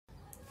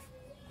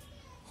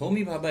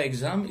Homi Bhabha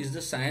Exam is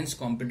the science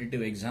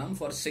competitive exam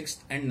for 6th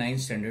and 9th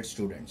standard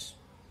students.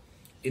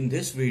 In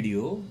this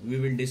video, we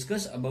will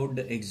discuss about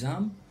the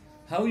exam,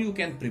 how you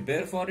can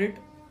prepare for it,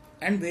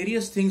 and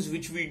various things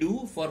which we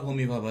do for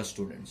Homi Bhabha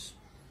students.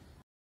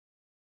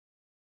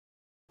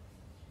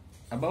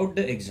 About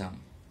the exam.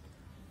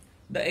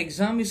 The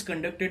exam is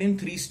conducted in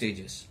 3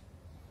 stages.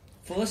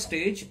 First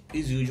stage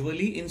is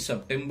usually in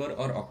September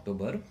or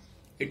October.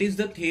 It is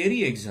the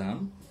theory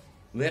exam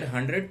where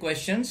 100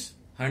 questions,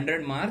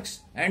 100 marks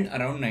and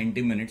around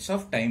 90 minutes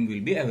of time will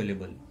be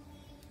available.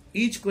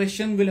 Each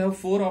question will have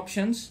 4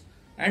 options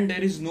and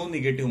there is no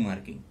negative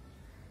marking.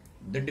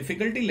 The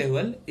difficulty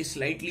level is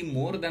slightly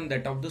more than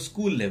that of the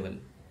school level.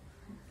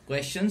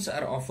 Questions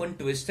are often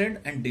twisted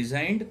and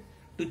designed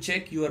to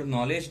check your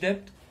knowledge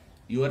depth,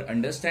 your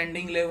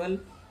understanding level,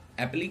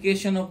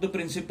 application of the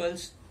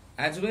principles,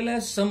 as well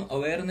as some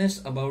awareness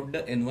about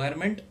the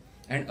environment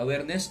and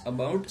awareness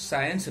about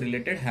science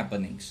related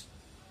happenings.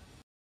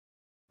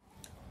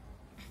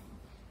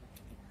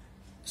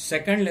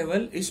 Second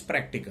level is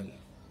practical.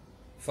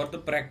 For the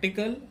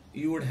practical,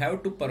 you would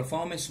have to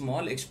perform a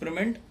small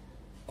experiment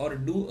or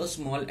do a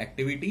small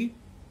activity,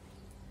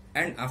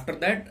 and after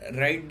that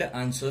write the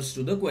answers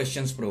to the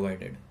questions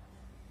provided.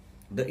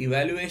 The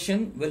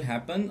evaluation will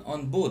happen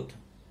on both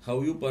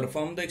how you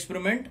perform the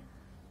experiment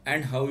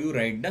and how you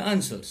write the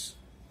answers.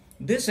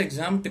 This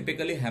exam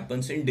typically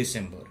happens in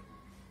December.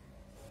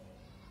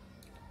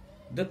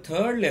 The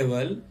third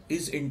level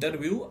is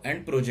interview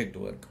and project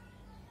work.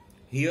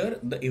 Here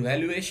the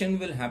evaluation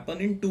will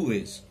happen in 2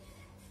 ways.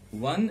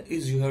 One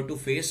is you have to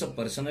face a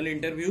personal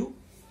interview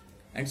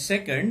and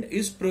second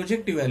is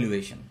project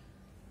evaluation.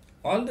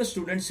 All the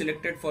students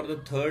selected for the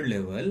third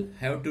level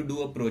have to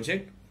do a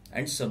project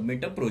and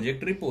submit a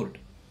project report.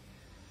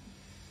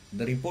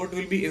 The report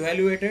will be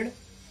evaluated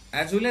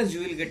as well as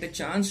you will get a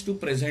chance to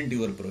present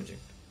your project.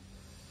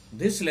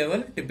 This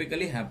level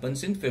typically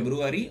happens in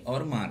February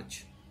or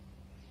March.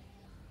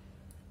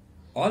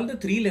 All the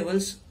 3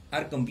 levels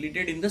are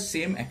completed in the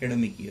same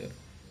academic year.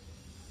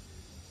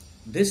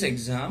 This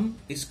exam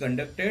is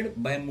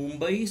conducted by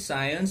Mumbai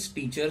Science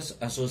Teachers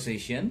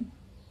Association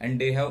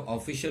and they have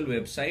official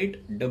website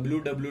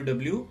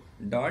www.msta.in.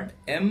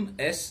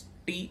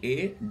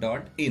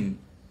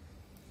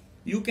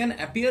 You can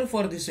appear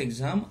for this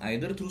exam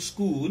either through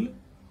school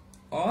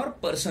or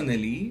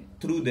personally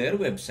through their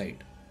website.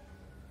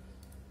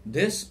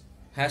 This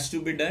has to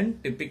be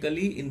done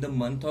typically in the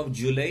month of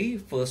July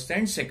 1st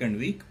and 2nd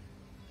week.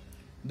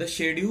 The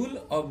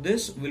schedule of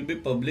this will be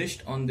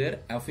published on their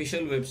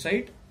official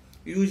website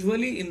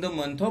usually in the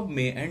month of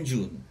May and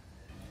June.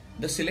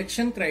 The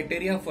selection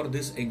criteria for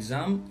this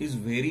exam is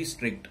very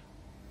strict.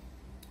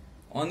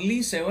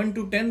 Only 7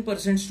 to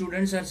 10%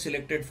 students are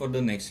selected for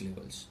the next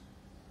levels.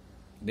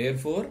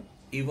 Therefore,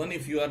 even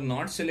if you are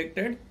not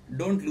selected,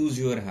 don't lose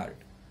your heart.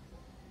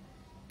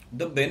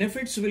 The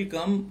benefits will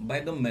come by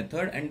the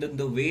method and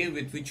the way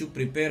with which you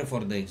prepare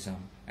for the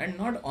exam and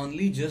not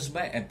only just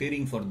by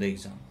appearing for the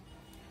exam.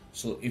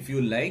 So if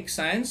you like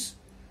science,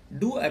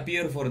 do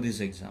appear for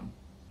this exam.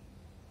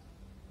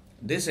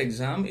 This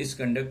exam is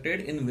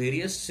conducted in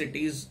various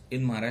cities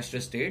in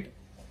Maharashtra state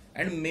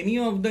and many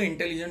of the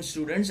intelligent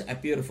students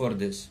appear for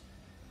this.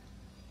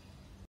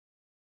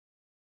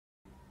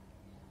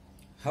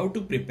 How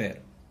to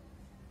prepare?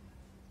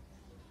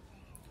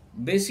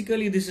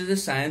 Basically, this is a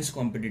science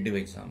competitive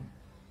exam.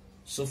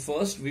 So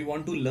first we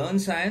want to learn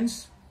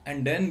science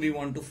and then we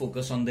want to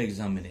focus on the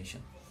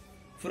examination.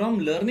 From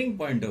learning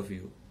point of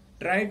view,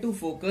 try to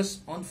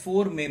focus on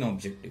 4 main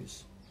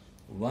objectives.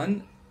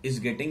 One is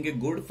getting a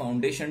good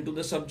foundation to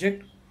the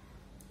subject.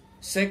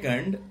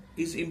 Second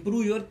is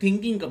improve your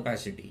thinking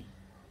capacity.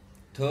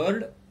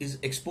 Third is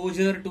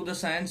exposure to the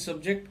science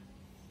subject.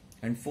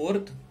 And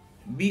fourth,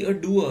 be a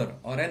doer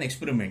or an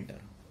experimenter.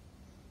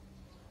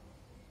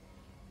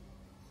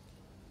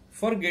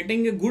 For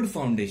getting a good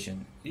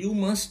foundation, you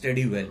must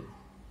study well.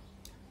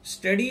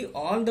 Study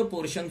all the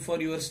portion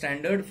for your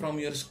standard from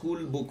your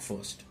school book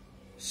first.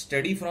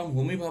 Study from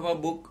Homi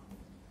Bhabha book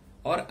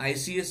or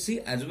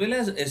ICSC as well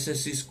as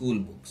SSC school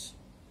books.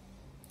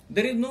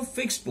 There is no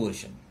fixed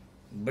portion,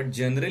 but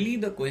generally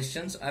the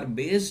questions are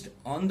based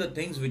on the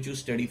things which you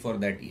study for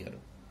that year.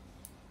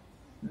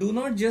 Do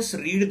not just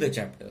read the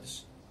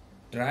chapters.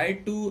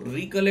 Try to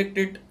recollect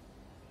it.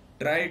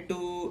 Try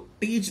to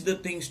teach the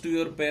things to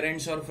your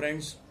parents or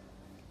friends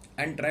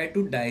and try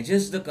to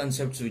digest the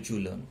concepts which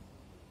you learn.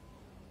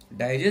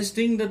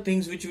 Digesting the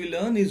things which we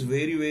learn is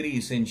very, very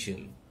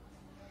essential.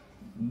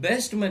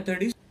 Best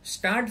method is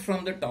start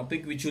from the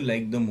topic which you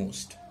like the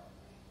most.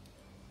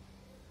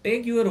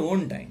 Take your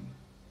own time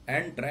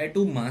and try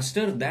to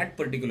master that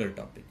particular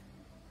topic.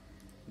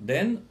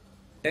 Then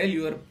tell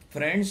your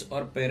friends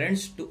or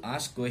parents to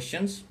ask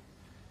questions,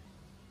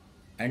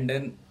 and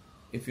then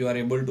if you are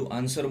able to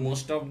answer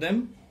most of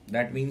them,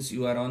 that means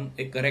you are on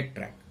a correct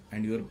track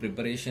and your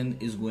preparation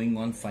is going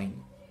on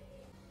fine.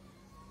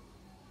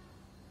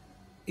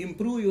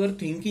 Improve your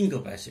thinking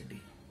capacity.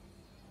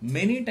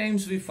 Many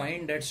times we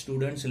find that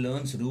students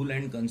learn rules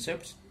and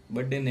concepts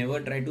but they never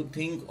try to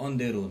think on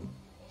their own.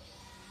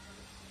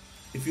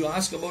 If you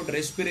ask about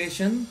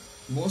respiration,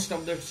 most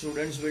of the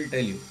students will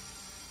tell you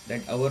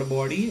that our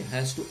body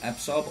has to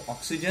absorb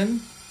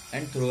oxygen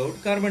and throw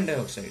out carbon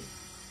dioxide.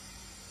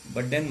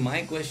 But then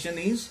my question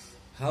is,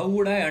 how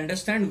would I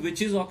understand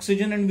which is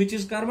oxygen and which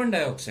is carbon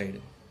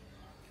dioxide?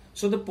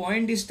 So the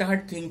point is,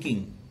 start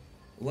thinking.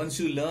 Once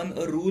you learn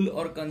a rule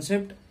or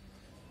concept,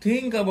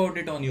 think about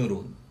it on your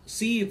own.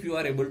 See if you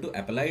are able to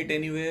apply it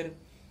anywhere.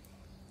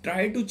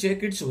 Try to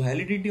check its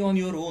validity on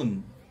your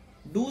own.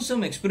 Do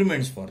some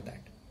experiments for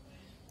that.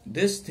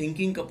 This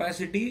thinking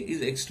capacity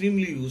is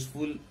extremely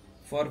useful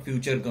for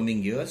future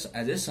coming years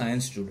as a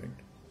science student.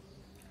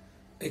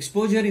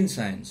 Exposure in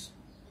science.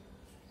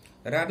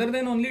 Rather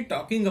than only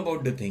talking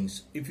about the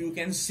things, if you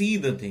can see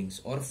the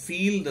things or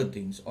feel the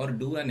things or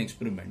do an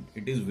experiment,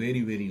 it is very,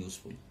 very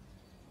useful.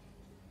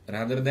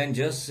 Rather than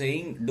just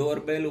saying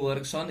doorbell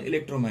works on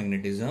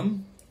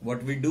electromagnetism,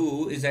 what we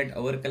do is at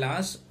our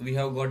class, we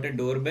have got a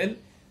doorbell,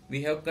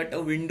 we have cut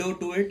a window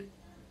to it,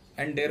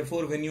 and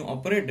therefore when you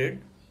operate it,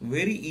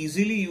 very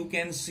easily you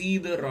can see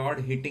the rod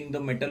hitting the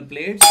metal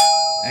plates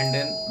and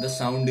then the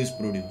sound is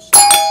produced.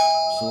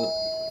 So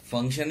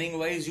functioning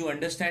wise you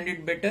understand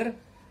it better,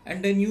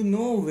 and then you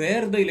know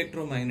where the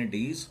electromagnet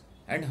is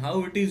and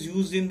how it is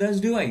used in this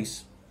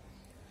device.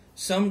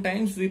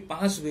 Sometimes we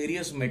pass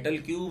various metal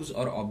cubes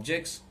or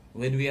objects.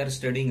 When we are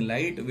studying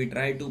light, we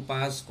try to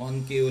pass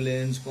concave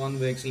lens,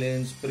 convex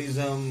lens,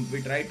 prism,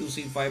 we try to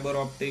see fiber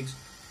optics,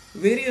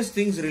 various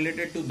things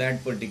related to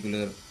that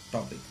particular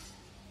topic.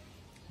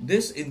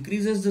 This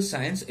increases the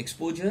science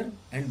exposure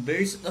and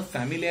builds a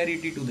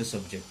familiarity to the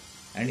subject,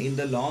 and in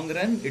the long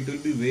run it will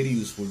be very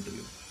useful to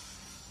you.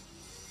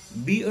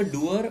 Be a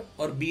doer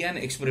or be an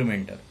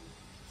experimenter.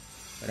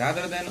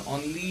 Rather than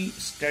only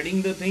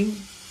studying the thing,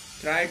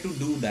 try to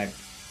do that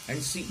and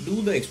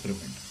do the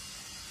experiment.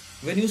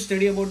 When you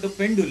study about the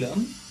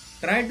pendulum,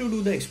 try to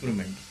do the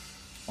experiment.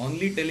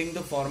 Only telling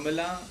the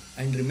formula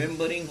and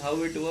remembering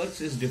how it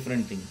works is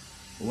different thing.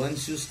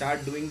 Once you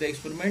start doing the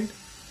experiment,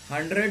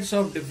 hundreds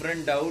of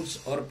different doubts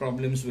or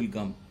problems will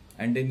come,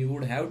 and then you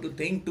would have to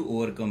think to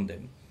overcome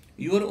them.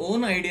 Your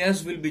own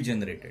ideas will be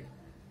generated,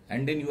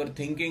 and then your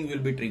thinking will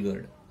be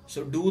triggered.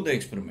 So do the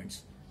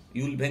experiments.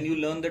 When you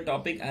learn the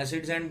topic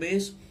acids and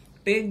base,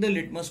 take the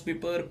litmus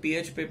paper,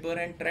 pH paper,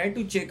 and try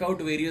to check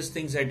out various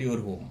things at your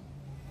home.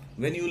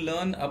 When you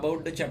learn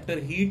about the chapter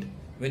heat,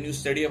 when you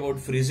study about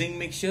freezing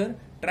mixture,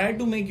 try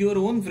to make your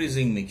own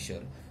freezing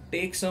mixture.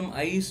 Take some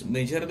ice,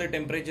 measure the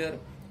temperature,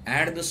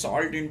 add the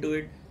salt into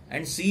it,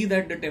 and see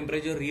that the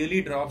temperature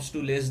really drops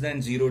to less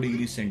than 0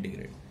 degrees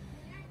centigrade.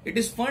 It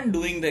is fun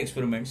doing the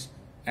experiments,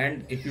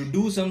 and if you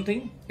do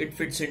something, it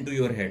fits into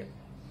your head.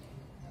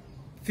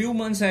 Few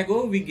months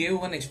ago, we gave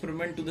one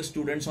experiment to the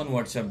students on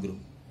WhatsApp group.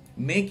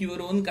 Make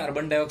your own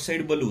carbon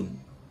dioxide balloon.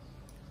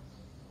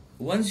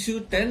 Once you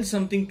tell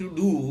something to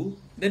do,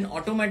 then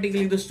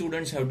automatically the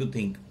students have to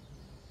think.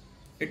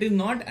 It is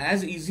not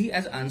as easy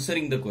as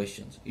answering the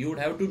questions. You would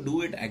have to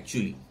do it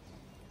actually.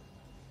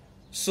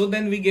 So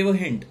then we gave a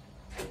hint.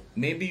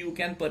 Maybe you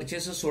can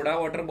purchase a soda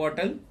water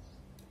bottle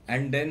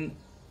and then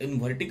in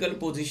vertical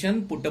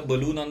position put a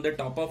balloon on the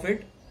top of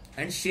it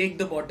and shake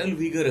the bottle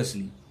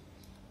vigorously.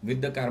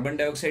 With the carbon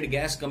dioxide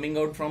gas coming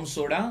out from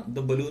soda,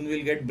 the balloon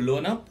will get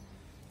blown up,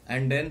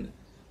 and then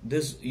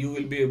you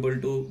will be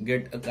able to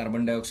get a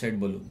carbon dioxide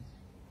balloon.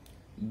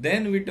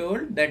 Then we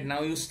told that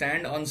now you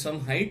stand on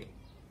some height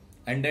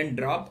and then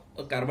drop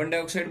a carbon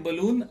dioxide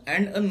balloon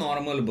and a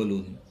normal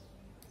balloon.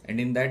 And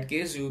in that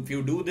case, if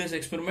you do this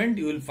experiment,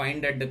 you will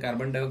find that the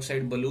carbon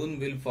dioxide balloon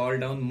will fall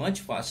down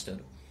much faster.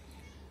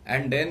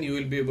 And then you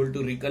will be able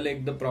to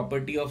recollect the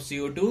property of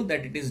CO2,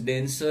 that it is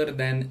denser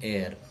than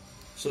air.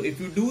 So if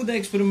you do the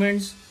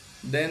experiments,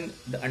 then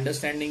the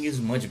understanding is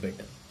much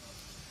better.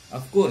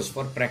 Of course,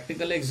 for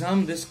practical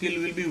exam, this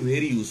skill will be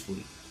very useful.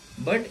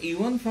 But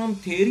even from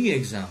theory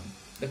exam,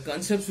 the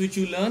concepts which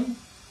you learn,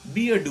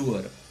 be a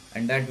doer,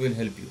 and that will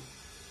help you.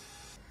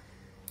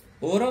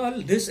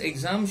 Overall, this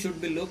exam should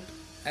be looked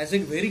as a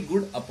very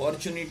good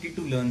opportunity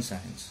to learn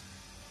science.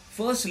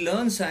 First,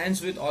 learn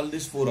science with all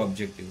these 4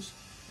 objectives,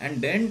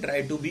 and then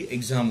try to be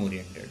exam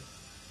oriented.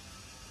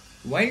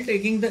 While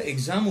taking the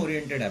exam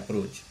oriented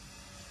approach,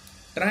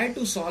 try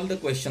to solve the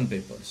question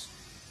papers.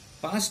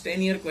 Past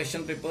 10-year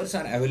question papers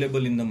are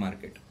available in the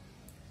market.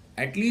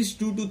 At least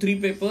 2 to 3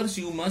 papers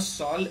you must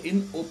solve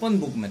in open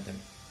book method.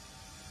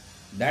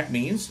 That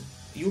means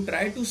you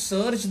try to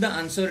search the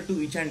answer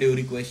to each and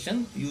every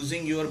question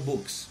using your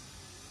books.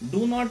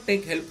 Do not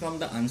take help from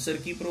the answer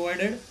key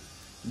provided.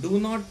 Do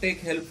not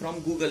take help from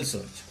Google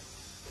search.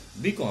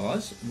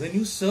 Because when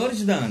you search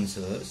the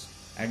answers,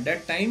 at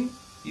that time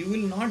you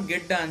will not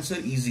get the answer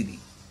easily.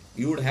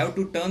 You would have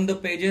to turn the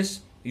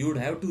pages, you would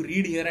have to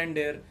read here and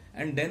there,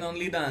 and then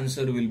only the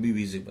answer will be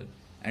visible.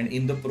 And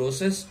in the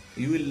process,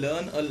 you will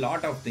learn a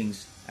lot of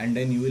things, and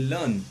then you will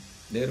learn.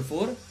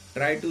 Therefore,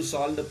 try to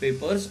solve the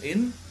papers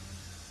in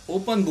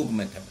open book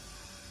method.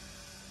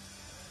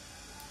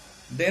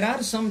 There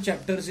are some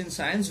chapters in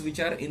science which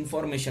are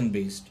information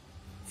based.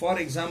 For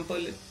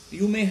example,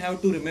 you may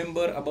have to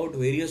remember about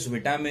various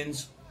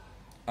vitamins,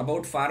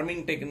 about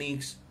farming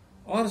techniques,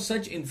 or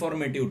such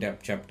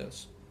informative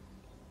chapters.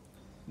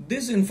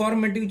 These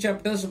informative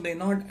chapters may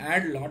not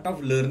add lot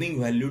of learning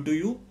value to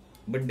you,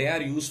 but they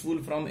are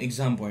useful from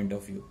exam point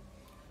of view.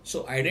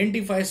 So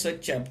identify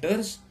such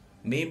chapters,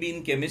 maybe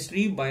in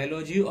chemistry,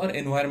 biology or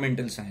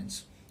environmental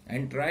science,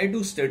 and try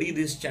to study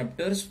these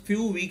chapters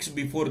few weeks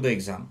before the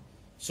exam,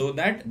 so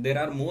that there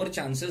are more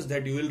chances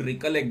that you will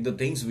recollect the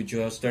things which you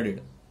have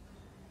studied.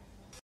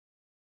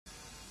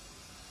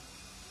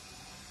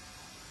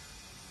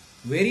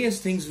 Various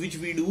things which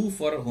we do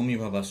for Homi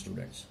Bhabha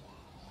students.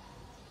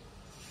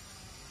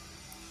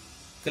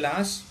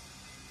 Class.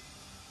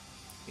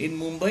 In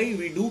Mumbai,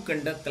 we do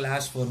conduct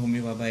class for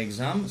Homi Bhabha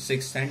exam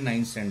 6th and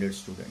 9th standard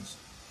students.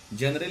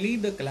 Generally,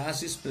 the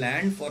class is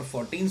planned for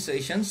 14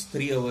 sessions,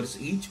 3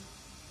 hours each,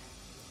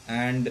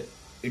 and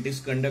it is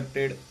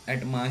conducted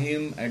at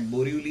Mahim, at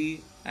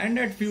Borivali, and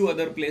at few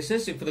other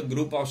places if the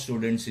group of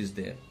students is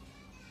there.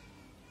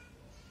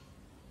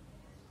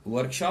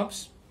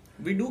 Workshops.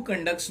 We do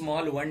conduct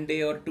small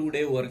 1-day or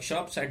 2-day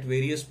workshops at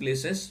various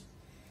places.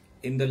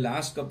 In the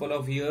last couple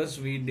of years,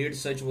 we did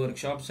such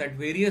workshops at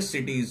various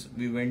cities.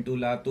 We went to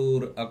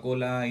Latur,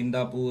 Akola,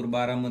 Indapur,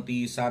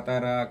 Baramati,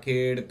 Satara,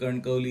 Khed,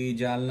 Kankoli,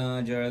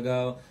 Jalna,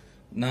 Jalgaon,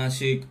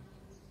 Nashik.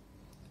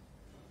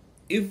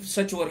 If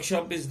such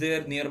workshop is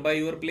there nearby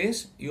your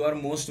place, you are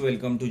most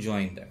welcome to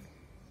join that.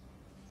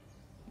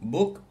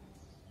 Book.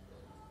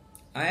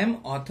 I am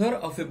author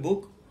of a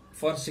book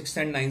for 6th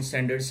and 9th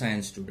standard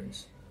science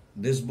students.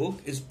 This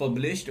book is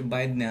published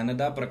by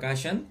Dnyanda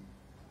Prakashan.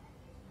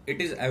 It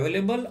is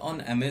available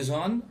on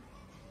Amazon,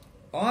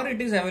 or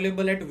it is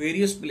available at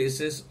various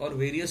places or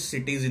various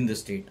cities in the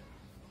state.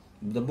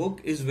 The book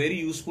is very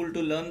useful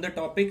to learn the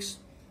topics,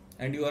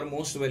 and you are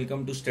most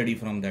welcome to study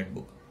from that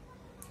book.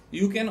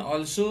 You can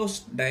also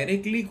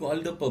directly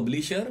call the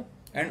publisher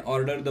and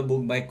order the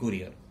book by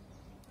courier.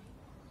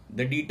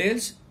 The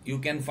details you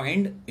can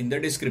find in the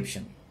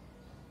description.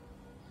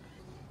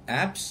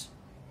 Apps.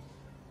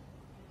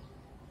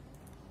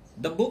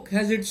 The book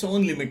has its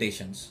own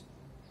limitations.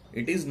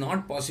 It is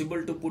not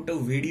possible to put a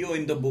video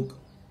in the book.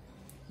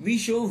 We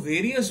show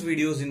various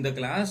videos in the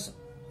class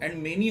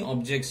and many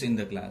objects in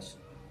the class.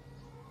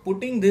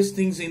 Putting these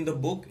things in the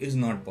book is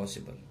not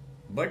possible,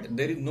 but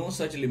there is no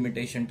such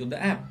limitation to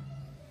the app.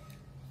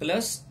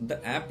 Plus,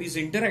 the app is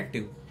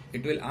interactive.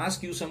 It will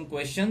ask you some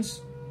questions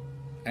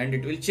and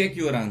it will check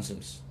your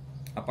answers,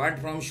 apart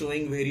from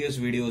showing various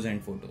videos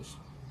and photos.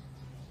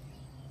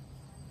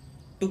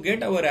 To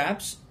get our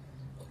apps,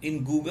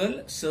 in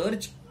Google,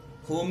 search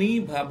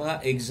Homi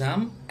Bhabha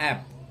Exam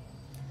app,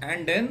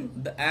 and then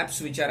the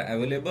apps which are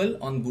available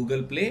on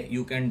Google Play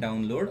you can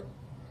download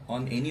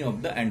on any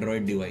of the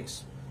Android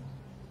device.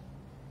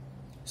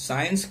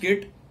 Science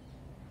Kit.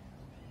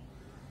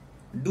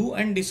 Do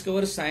and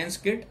Discover Science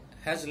Kit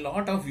has a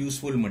lot of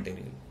useful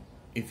material.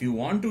 If you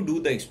want to do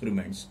the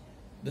experiments,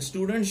 the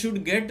student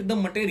should get the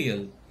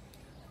material.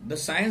 The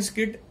Science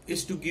Kit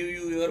is to give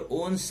you your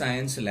own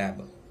science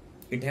lab.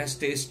 It has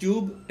test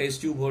tube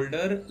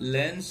holder,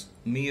 lens,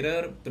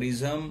 mirror,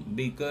 prism,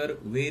 beaker,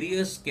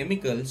 various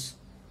chemicals,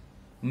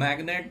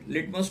 magnet,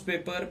 litmus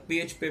paper,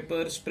 pH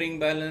paper, spring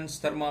balance,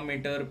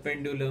 thermometer,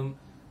 pendulum,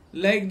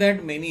 like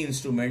that many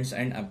instruments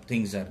and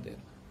things are there.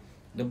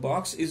 The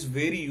box is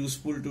very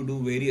useful to do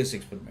various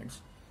experiments.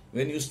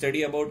 When you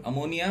study about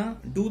ammonia,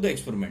 do the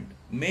experiment,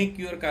 make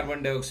your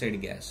carbon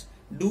dioxide gas,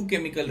 do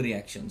chemical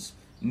reactions,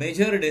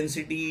 measure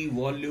density,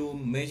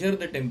 volume, measure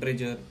the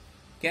temperature,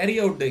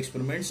 carry out the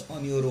experiments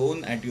on your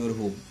own at your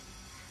home.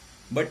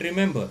 But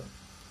remember,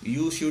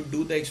 you should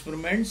do the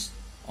experiments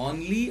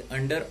only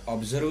under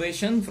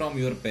observation from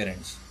your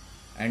parents,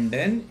 and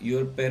then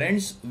your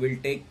parents will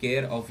take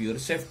care of your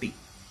safety.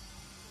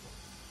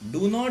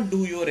 Do not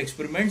do your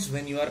experiments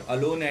when you are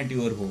alone at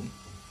your home.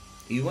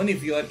 Even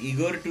if you are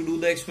eager to do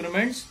the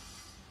experiments,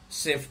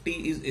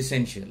 safety is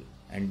essential,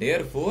 and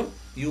therefore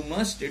you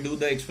must do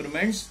the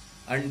experiments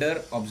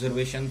under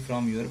observation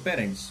from your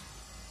parents.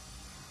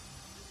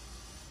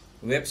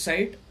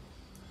 Website.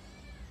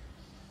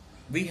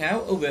 We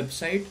have a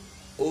website,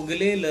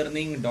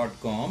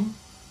 ogalelearning.com.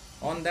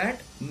 On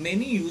that,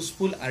 many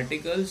useful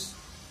articles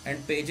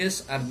and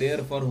pages are there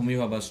for Homi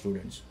Bhabha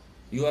students.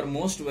 You are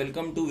most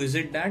welcome to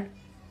visit that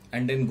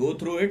and then go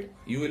through it.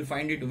 You will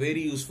find it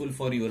very useful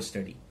for your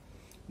study.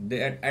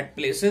 At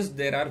places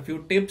there are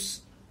few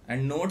tips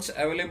and notes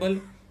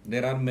available.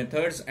 There are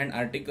methods and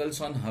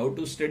articles on how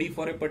to study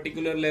for a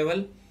particular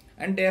level.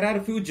 And there are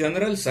few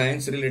general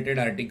science related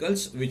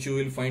articles which you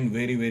will find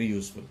very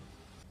useful.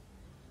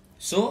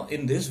 So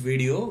in this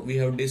video we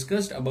have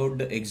discussed about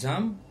the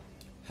exam,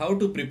 how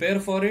to prepare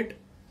for it,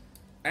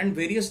 and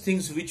various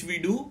things which we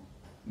do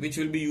which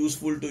will be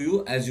useful to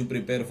you as you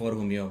prepare for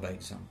Homi Bhabha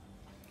exam.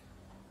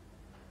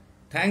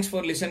 Thanks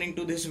for listening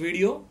to this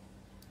video.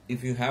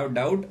 If you have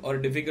doubt or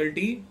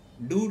difficulty,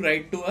 do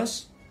write to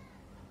us.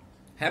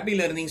 Happy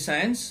learning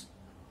science.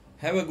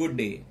 Have a good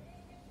day.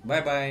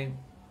 Bye bye.